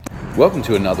Welcome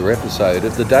to another episode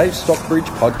of the Dave Stockbridge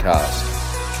Podcast.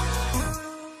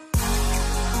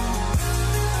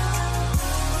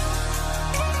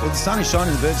 Well, the sun is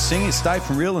shining, the birds are singing. It's Dave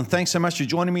from Real, and thanks so much for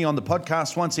joining me on the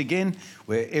podcast once again,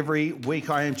 where every week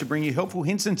I aim to bring you helpful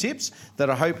hints and tips that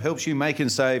I hope helps you make and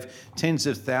save tens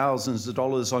of thousands of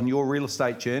dollars on your real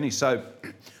estate journey. So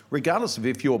regardless of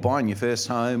if you're buying your first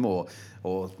home or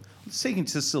seeking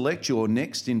to select your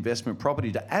next investment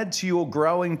property to add to your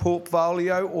growing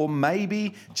portfolio, or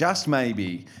maybe, just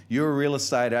maybe, you're a real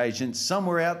estate agent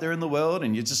somewhere out there in the world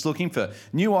and you're just looking for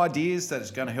new ideas that is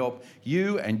going to help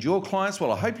you and your clients.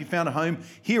 Well, I hope you found a home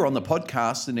here on the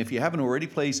podcast, and if you haven't already,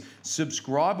 please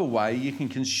subscribe away. You can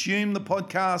consume the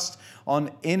podcast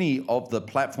on any of the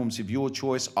platforms of your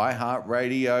choice: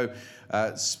 iHeartRadio,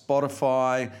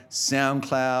 Spotify,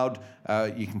 SoundCloud.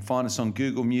 You can find us on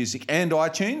Google Music and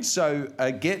iTunes. So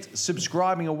get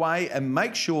subscribing away and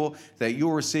make sure that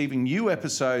you're receiving new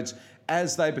episodes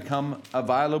as they become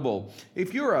available.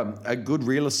 If you're a good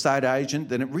real estate agent,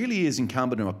 then it really is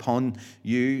incumbent upon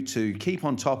you to keep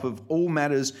on top of all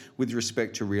matters with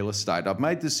respect to real estate. I've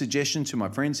made this suggestion to my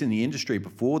friends in the industry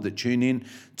before that tune in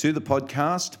to the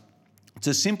podcast,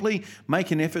 to simply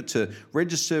make an effort to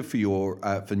register for your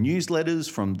for newsletters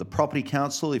from the Property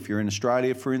Council. If you're in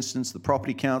Australia, for instance, the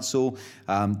Property Council,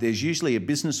 there's usually a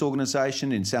business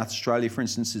organisation. In South Australia, for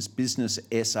instance, it's Business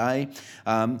SA.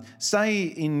 Stay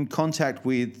in contact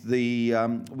with the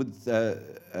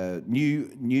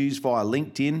new news via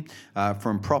LinkedIn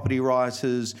from property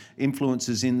writers,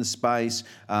 influencers in the space,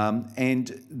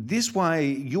 and this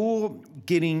way you're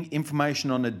getting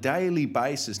information on a daily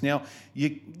basis. Now,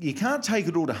 you can't take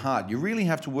it all to heart. You really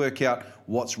have to work out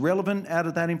what's relevant out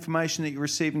of that information that you're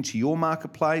receiving to your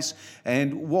marketplace,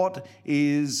 and what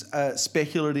is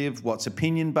speculative, what's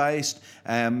opinion-based,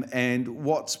 and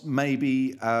what's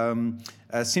maybe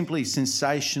simply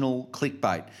sensational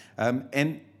clickbait.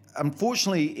 And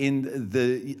unfortunately, in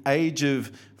the age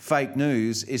of fake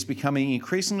news, it's becoming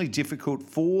increasingly difficult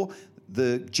for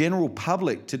the general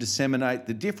public to disseminate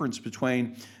the difference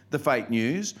between the fake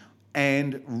news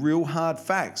and real hard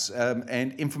facts,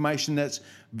 and information that's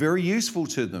very useful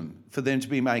to them, for them to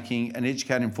be making an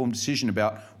educated, informed decision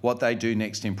about what they do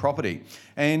next in property.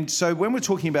 And so when we're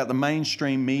talking about the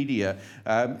mainstream media,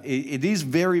 it is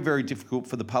very, very difficult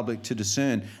for the public to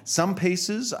discern. Some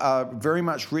pieces are very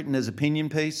much written as opinion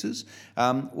pieces,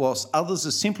 whilst others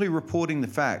are simply reporting the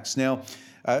facts. Now,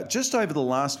 just over the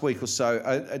last week or so,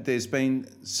 there's been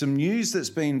some news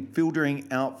that's been filtering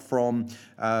out from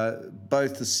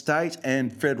both the state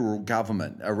and federal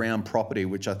government around property,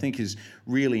 which I think is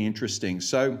really interesting.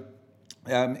 So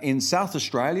in South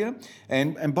Australia,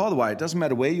 and by the way, it doesn't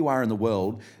matter where you are in the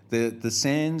world, the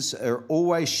sands are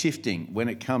always shifting when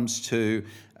it comes to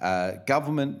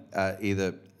government,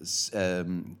 either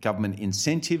government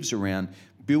incentives around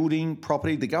building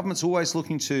property. The government's always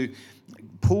looking to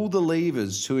pull the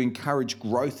levers to encourage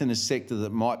growth in a sector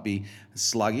that might be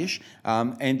sluggish.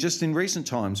 And just in recent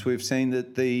times, we've seen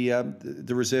that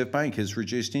the Reserve Bank has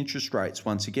reduced interest rates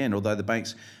once again, although the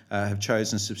banks have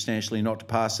chosen substantially not to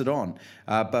pass it on.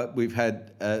 But we've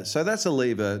had, so that's a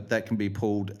lever that can be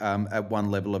pulled at one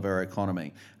level of our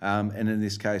economy, and in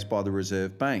this case by the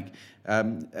Reserve Bank.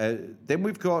 Then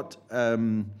we've got,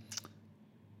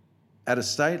 at a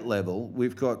state level,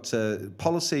 we've got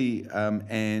policy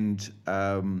and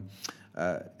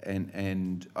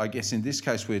I guess in this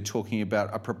case we're talking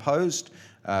about a proposed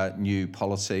new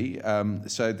policy.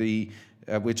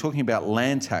 We're talking about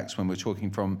land tax when we're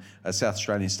talking from a South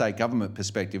Australian state government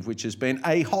perspective, which has been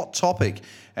a hot topic,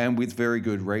 and with very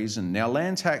good reason. Now,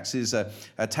 land tax is a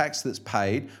tax that's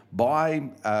paid by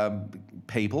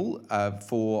people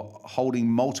for holding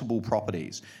multiple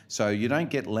properties. So you don't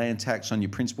get land tax on your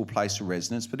principal place of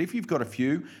residence, but if you've got a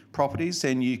few properties,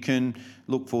 then you can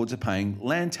look forward to paying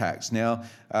land tax. Now,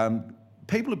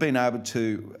 people have been able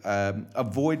to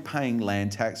avoid paying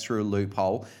land tax through a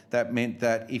loophole. That meant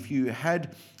that if you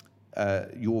had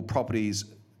your properties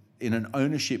in an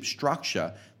ownership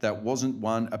structure that wasn't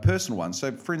a personal one.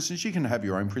 So, for instance, you can have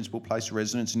your own principal place of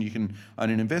residence and you can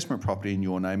own an investment property in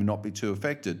your name and not be too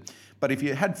affected. But if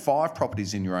you had 5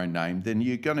 properties in your own name, then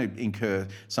you're going to incur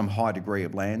some high degree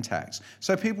of land tax.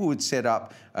 So people would set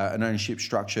up an ownership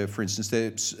structure. For instance,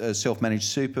 their self-managed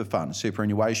super fund,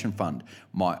 superannuation fund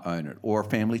might own it, or a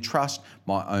family trust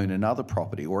might own another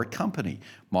property, or a company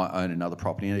might own another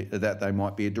property that they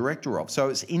might be a director of. So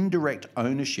it's indirect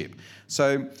ownership.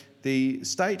 So the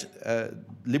state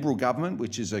Liberal government,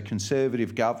 which is a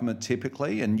conservative government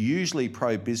typically, and usually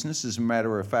pro-business as a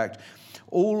matter of fact,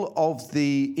 all of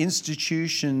the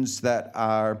institutions that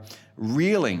are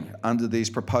reeling under these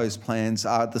proposed plans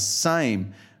are the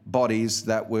same bodies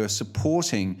that were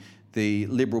supporting the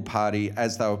Liberal Party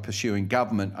as they were pursuing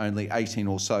government only 18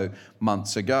 or so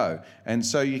months ago. And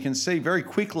so you can see very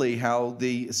quickly how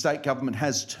the state government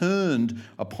has turned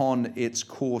upon its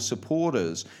core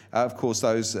supporters. Of course,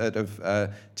 those that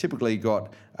have typically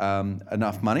got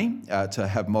enough money to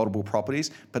have multiple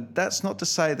properties, but that's not to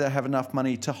say they have enough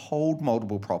money to hold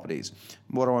multiple properties.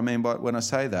 What do I mean by when I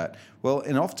say that? Well,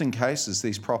 in often cases,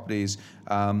 these properties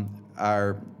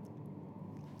are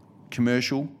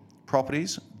commercial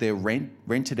properties. They're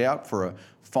rented out for a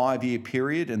 5-year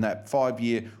period, and that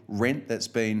 5-year rent that's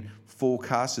been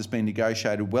forecast has been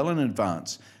negotiated well in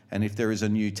advance. And if there is a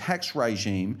new tax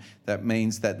regime, that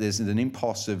means that there's an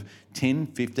impost of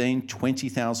 $10,000, $15,000,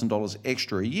 $20,000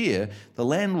 extra a year, the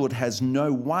landlord has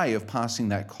no way of passing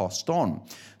that cost on.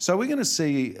 So we're going to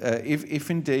see if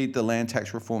indeed the land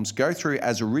tax reforms go through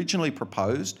as originally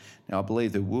proposed. Now, I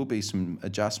believe there will be some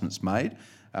adjustments made,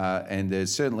 and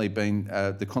there's certainly been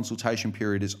the consultation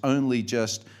period is only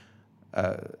just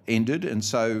ended, and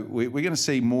so we're going to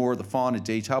see more of the finer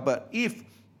detail. But if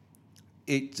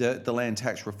the land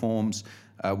tax reforms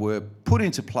were put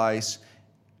into place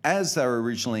as they were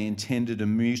originally intended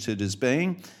and mooted as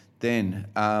being, then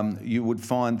you would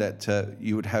find that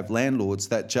you would have landlords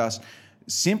that just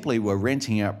simply were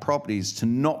renting out properties to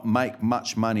not make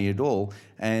much money at all,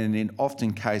 and in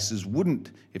often cases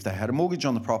wouldn't, if they had a mortgage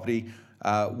on the property,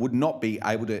 would not be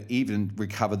able to even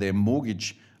recover their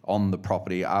mortgage on the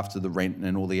property after the rent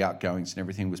and all the outgoings and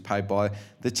everything was paid by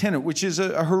the tenant, which is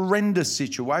a horrendous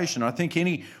situation. I think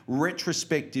any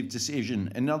retrospective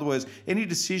decision, in other words, any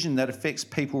decision that affects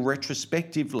people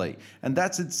retrospectively, and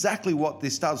that's exactly what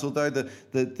this does. Although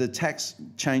the tax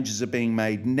changes are being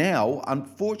made now,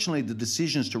 unfortunately the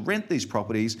decisions to rent these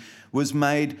properties was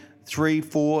made 3,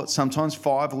 4, sometimes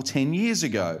 5 or 10 years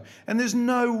ago. And there's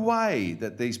no way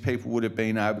that these people would have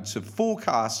been able to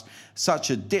forecast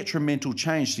such a detrimental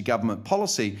change to government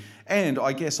policy. And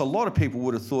I guess a lot of people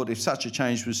would have thought if such a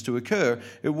change was to occur,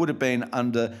 it would have been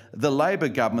under the Labor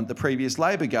government, the previous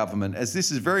Labor government, as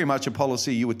this is very much a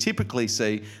policy you would typically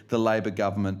see the Labor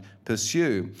government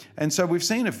pursue. And so we've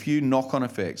seen a few knock-on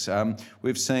effects.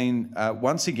 We've seen,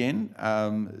 once again,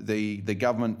 the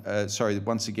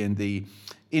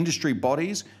industry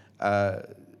bodies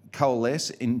coalesce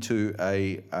into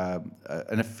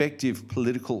an effective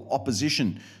political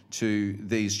opposition to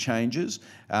these changes,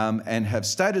 and have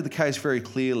stated the case very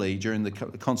clearly during the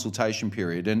consultation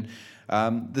period. And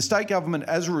the state government,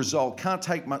 as a result, can't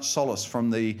take much solace from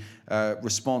the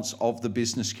response of the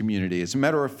business community. As a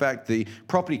matter of fact, the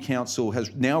Property Council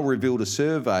has now revealed a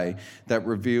survey that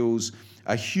reveals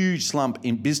a huge slump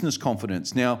in business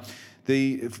confidence. Now,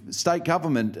 the state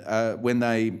government, when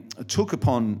they took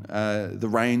upon the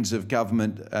reins of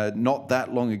government not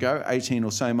that long ago, 18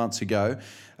 or so months ago,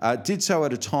 did so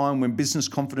at a time when business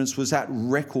confidence was at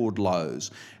record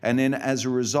lows. And then as a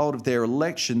result of their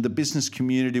election, the business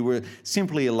community were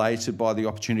simply elated by the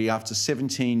opportunity after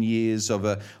 17 years of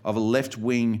a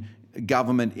left-wing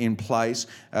government in place.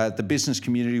 The business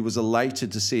community was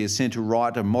elated to see a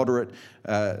centre-right, a moderate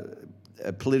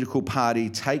a political party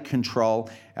take control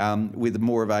with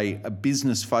more of a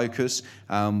business focus,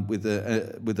 with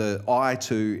an eye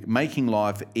to making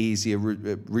life easier,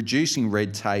 reducing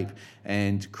red tape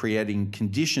and creating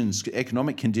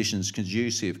economic conditions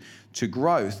conducive to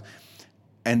growth.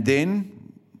 And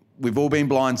then we've all been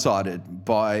blindsided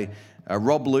by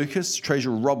Rob Lucas,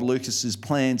 Treasurer Rob Lucas's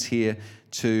plans here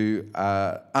to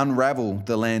unravel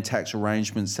the land tax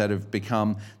arrangements that have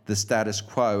become the status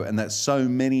quo and that so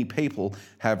many people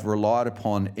have relied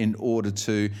upon in order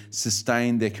to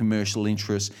sustain their commercial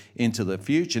interests into the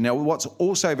future. Now, what's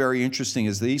also very interesting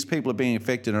is these people are being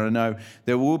affected, and I know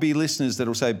there will be listeners that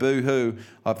will say, boo-hoo,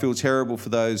 I feel terrible for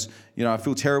those, I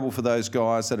feel terrible for those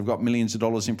guys that have got millions of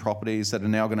dollars in properties that are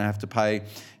now going to have to pay,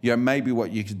 maybe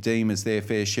what you could deem as their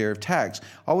fair share of tax.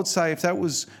 I would say if that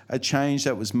was a change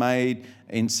that was made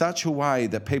in such a way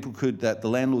that that the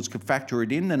landlords could factor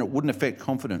it in, then it wouldn't affect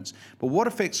confidence. But what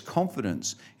affects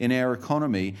confidence in our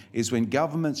economy is when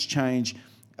governments change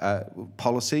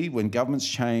policy, when governments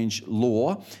change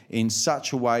law in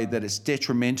such a way that it's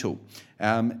detrimental.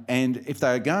 And if they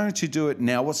are going to do it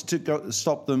now, what's to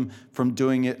stop them from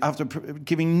doing it after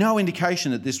giving no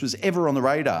indication that this was ever on the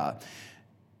radar?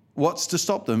 What's to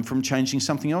stop them from changing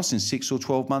something else in 6 or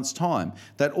 12 months' time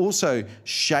that also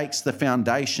shakes the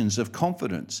foundations of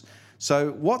confidence?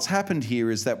 So what's happened here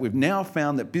is that we've now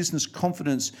found that business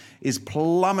confidence is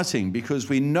plummeting because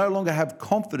we no longer have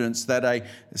confidence that a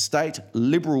state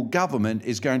Liberal government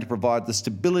is going to provide the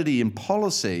stability in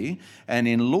policy and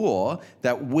in law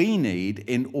that we need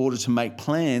in order to make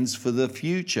plans for the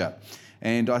future.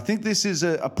 And I think this is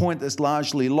a point that's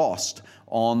largely lost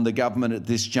on the government at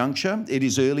this juncture. It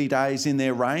is early days in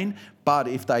their reign, but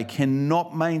if they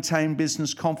cannot maintain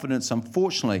business confidence,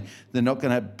 unfortunately, they're not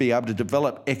going to be able to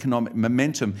develop economic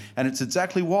momentum. And it's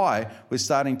exactly why we're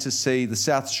starting to see the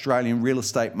South Australian real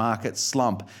estate market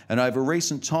slump. And over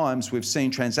recent times, we've seen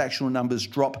transactional numbers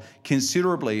drop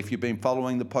considerably. If you've been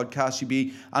following the podcast, you'd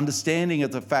be understanding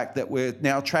of the fact that we're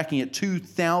now tracking at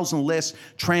 2,000 less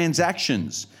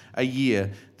transactions a year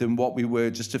than what we were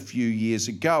just a few years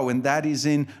ago. And that is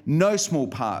in no small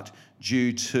part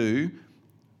due to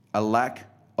a lack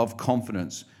of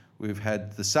confidence. We've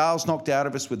had the sales knocked out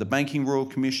of us with the Banking Royal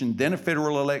Commission, then a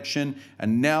federal election,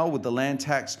 and now with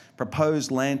the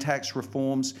proposed land tax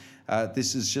reforms.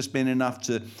 This has just been enough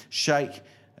to shake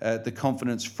the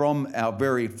confidence from our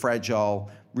very fragile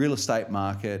real estate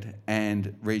market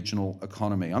and regional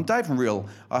economy. I'm Dave from Real.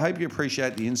 I hope you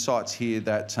appreciate the insights here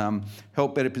that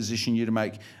help better position you to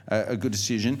make a good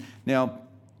decision. Now,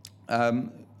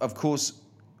 of course,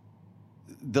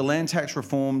 the land tax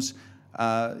reforms,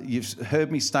 you've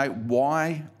heard me state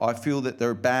why I feel that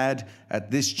they're bad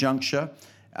at this juncture.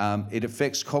 It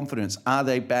affects confidence. Are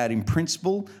they bad in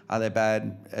principle? Are they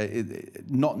bad?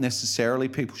 Not necessarily.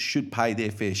 People should pay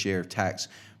their fair share of tax,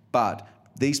 but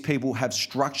these people have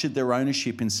structured their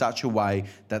ownership in such a way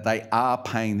that they are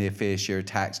paying their fair share of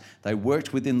tax. They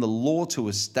worked within the law to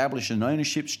establish an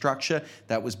ownership structure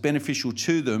that was beneficial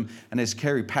to them. And as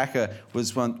Kerry Packer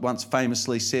was once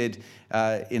famously said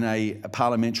in a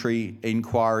parliamentary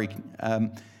inquiry,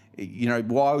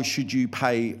 why should you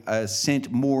pay a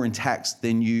cent more in tax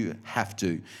than you have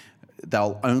to?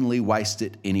 They'll only waste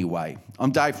it anyway.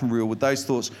 I'm Dave from Real. With those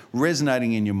thoughts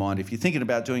resonating in your mind, if you're thinking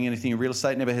about doing anything in real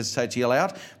estate, never hesitate to yell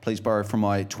out. Please borrow from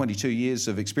my 22 years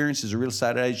of experience as a real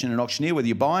estate agent and auctioneer, whether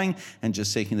you're buying and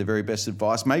just seeking the very best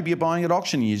advice. Maybe you're buying at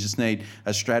auction and you just need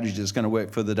a strategy that's going to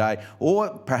work for the day. Or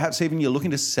perhaps even you're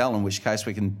looking to sell, in which case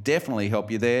we can definitely help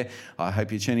you there. I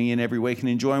hope you're tuning in every week and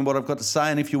enjoying what I've got to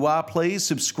say. And if you are, please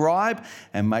subscribe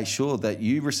and make sure that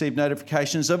you receive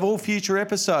notifications of all future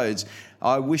episodes.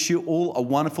 I wish you all a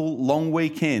wonderful long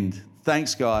weekend.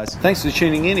 Thanks, guys. Thanks for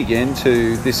tuning in again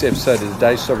to this episode of the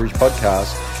Dave Stockbridge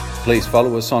Podcast. Please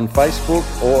follow us on Facebook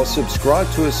or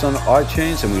subscribe to us on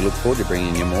iTunes, and we look forward to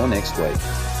bringing you more next week.